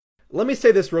Let me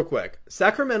say this real quick.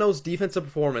 Sacramento's defensive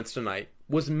performance tonight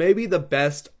was maybe the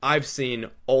best I've seen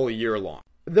all year long.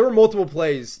 There were multiple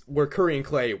plays where Curry and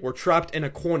Klay were trapped in a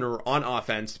corner on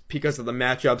offense because of the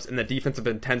matchups and the defensive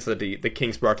intensity the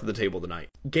Kings brought to the table tonight.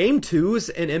 Game 2s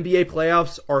in NBA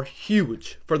playoffs are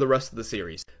huge for the rest of the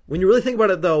series. When you really think about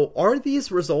it though, are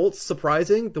these results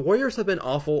surprising? The Warriors have been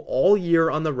awful all year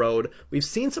on the road. We've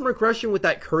seen some regression with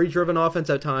that Curry-driven offense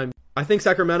at times. I think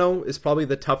Sacramento is probably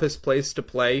the toughest place to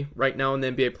play right now in the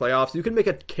NBA playoffs. You can make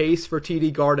a case for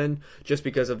TD Garden just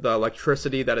because of the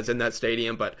electricity that is in that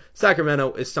stadium, but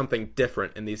Sacramento is something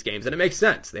different in these games, and it makes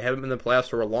sense. They haven't been in the playoffs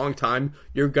for a long time.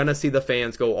 You're going to see the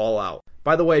fans go all out.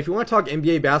 By the way, if you want to talk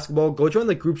NBA basketball, go join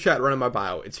the group chat right in my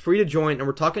bio. It's free to join, and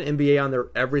we're talking NBA on there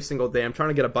every single day. I'm trying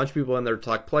to get a bunch of people in there to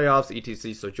talk playoffs,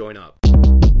 etc., so join up.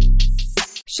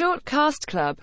 Shortcast Club.